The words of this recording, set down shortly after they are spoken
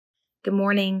Good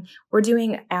morning. We're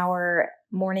doing our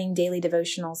morning daily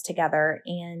devotionals together,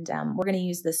 and we're going to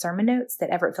use the sermon notes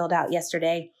that Everett filled out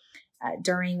yesterday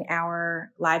during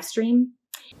our live stream.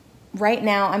 Right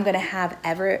now, I'm going to have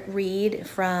Everett read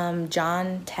from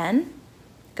John 10.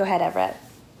 Go ahead, Everett.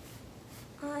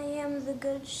 I am the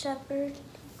good shepherd.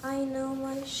 I know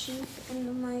my sheep,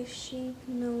 and my sheep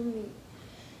know me.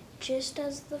 Just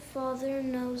as the Father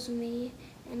knows me,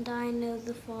 and I know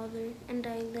the Father, and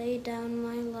I lay down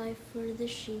my life for the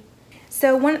sheep.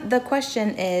 So the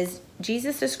question is,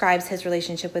 Jesus describes his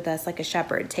relationship with us like a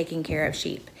shepherd taking care of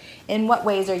sheep. In what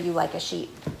ways are you like a sheep?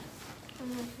 I'm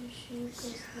like a sheep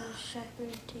because the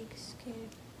shepherd takes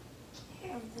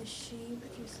care of the sheep,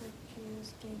 just like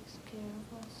Jesus takes care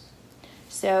of us.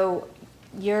 So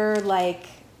you're like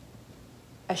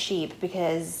a sheep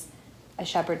because a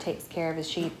shepherd takes care of his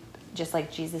sheep just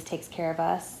like Jesus takes care of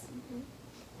us. Mm-hmm.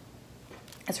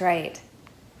 That's right.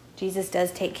 Jesus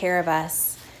does take care of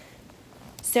us.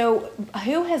 So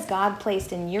who has God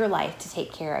placed in your life to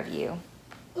take care of you?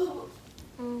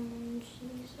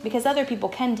 Jesus. Because other people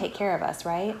can take care of us,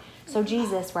 right? So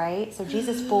Jesus, right? So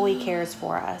Jesus fully cares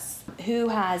for us. Who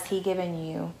has he given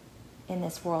you in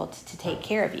this world to take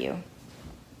care of you?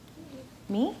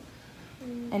 Me?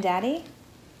 And Daddy?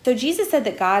 So Jesus said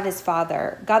that God the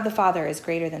Father is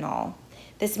greater than all.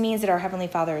 This means that our Heavenly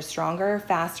Father is stronger,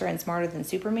 faster, and smarter than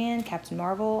Superman, Captain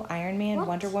Marvel, Iron Man, What?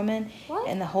 Wonder Woman, What?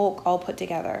 and the Hulk all put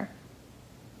together.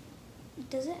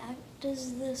 Does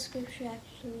the scripture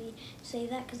actually say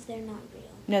that? Because they're not real.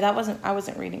 No, I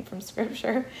wasn't reading from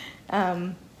scripture.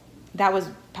 That was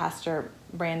Pastor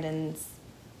Brandon's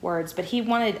words, but he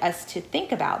wanted us to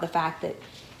think about the fact that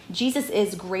Jesus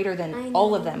is greater than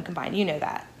all of them combined. You know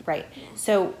that, right? Yeah.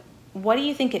 So what do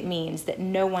you think it means that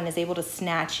no one is able to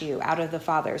snatch you out of the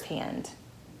Father's hand?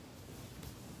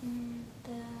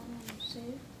 That I'm safe.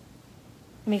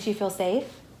 It makes you feel safe?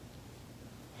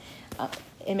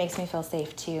 It makes me feel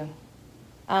safe too.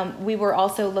 We were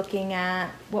also looking at,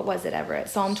 what was it, Everett?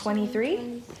 Psalm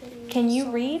 23? Can you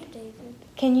read?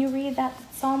 Can you read that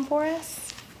psalm for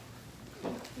us?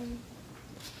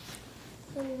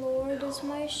 The Lord is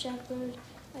my shepherd,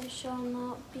 I shall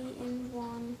not be in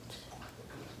want.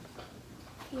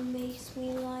 He makes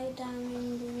me lie down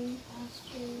in green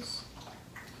pastures.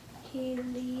 He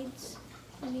leads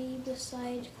me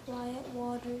beside quiet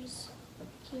waters.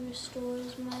 He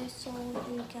restores my soul.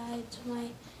 He guides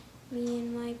me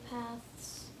in my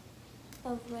paths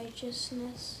of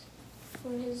righteousness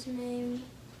for his name's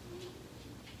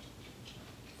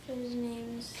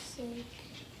sake.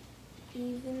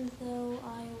 Even though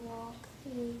I walk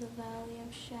through the valley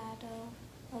of shadow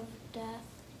of death,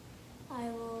 I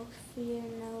will fear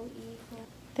no evil.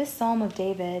 This Psalm of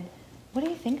David, what do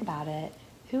you think about it?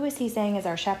 Who is he saying is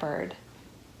our shepherd?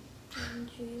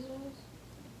 Jesus.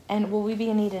 And will we be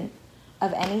in need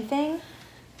of anything,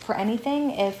 for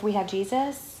anything, if we have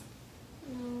Jesus?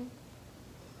 No.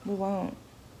 We won't.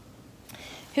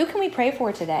 Who can we pray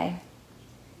for today?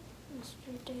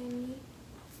 Mr. Danny.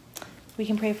 We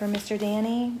can pray for Mr.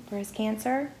 Danny for his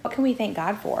cancer. What can we thank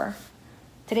God for?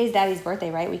 Today's Daddy's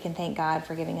birthday, right? We can thank God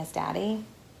for giving us Daddy.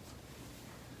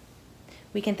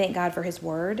 We can thank God for his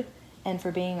word and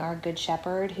for being our good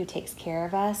shepherd who takes care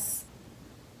of us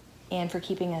and for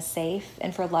keeping us safe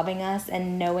and for loving us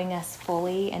and knowing us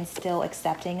fully and still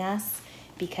accepting us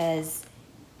because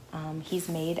he's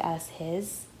made us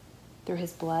his through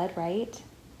his blood, right?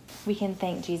 We can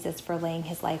thank Jesus for laying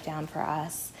his life down for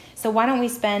us. So why don't we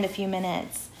spend a few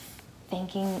minutes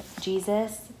thanking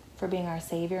Jesus for being our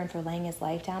Savior and for laying his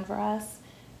life down for us.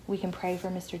 We can pray for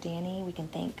Mr. Danny. We can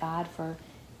thank God for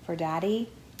Daddy.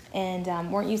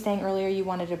 And weren't you saying earlier you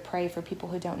wanted to pray for people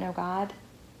who don't know God?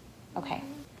 Okay.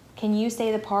 Can you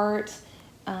say the part,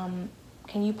 can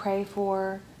you pray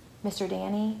for Mr.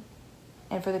 Danny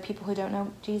and for the people who don't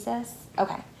know Jesus?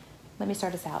 Okay. Let me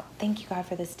start us out. Thank you, God,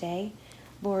 for this day.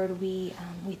 Lord, we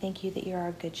thank you that you're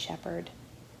our good shepherd,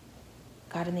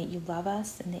 God, and that you love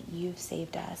us and that you've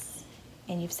saved us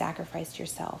and you've sacrificed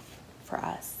yourself for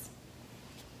us.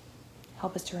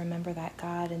 Help us to remember that,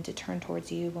 God, and to turn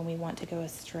towards you when we want to go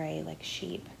astray like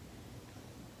sheep.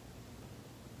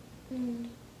 And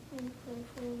pray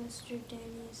for Mr.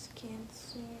 Danny's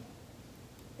cancer,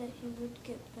 that he would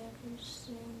get better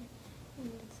soon,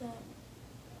 and that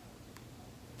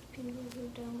people who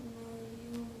don't know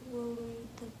you will read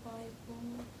the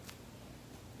Bible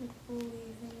and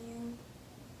believe in you.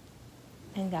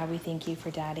 And God, we thank you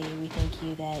for Daddy. We thank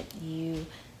you that you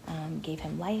gave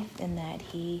him life and that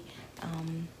he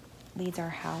leads our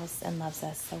house and loves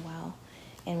us so well.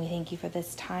 And we thank you for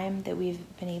this time that we've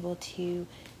been able to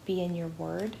be in your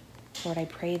word Lord, I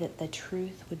pray that the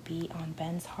truth would be on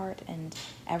Ben's heart and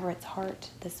Everett's heart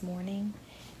this morning.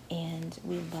 And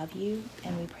we love you,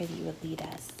 and we pray that you would lead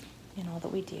us in all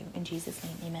that we do. In Jesus'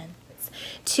 name, amen.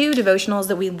 2 devotionals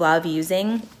that we love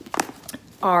using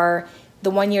are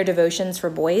the 1-year devotions for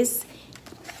boys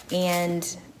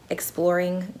and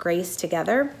Exploring Grace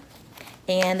Together.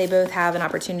 And they both have an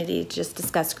opportunity to just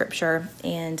discuss scripture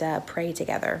and pray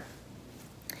together.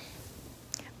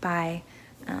 Bye.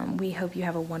 We hope you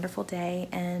have a wonderful day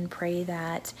and pray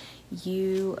that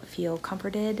you feel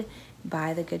comforted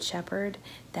by the Good Shepherd,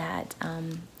 that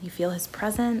you feel his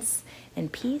presence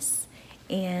and peace,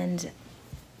 and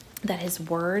that his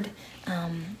word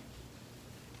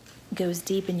goes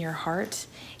deep in your heart,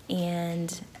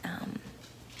 and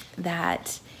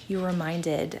that you're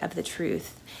reminded of the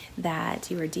truth that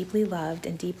you are deeply loved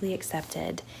and deeply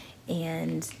accepted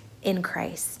and in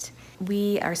Christ.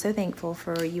 We are so thankful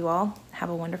for you all. Have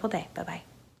a wonderful day. Bye-bye.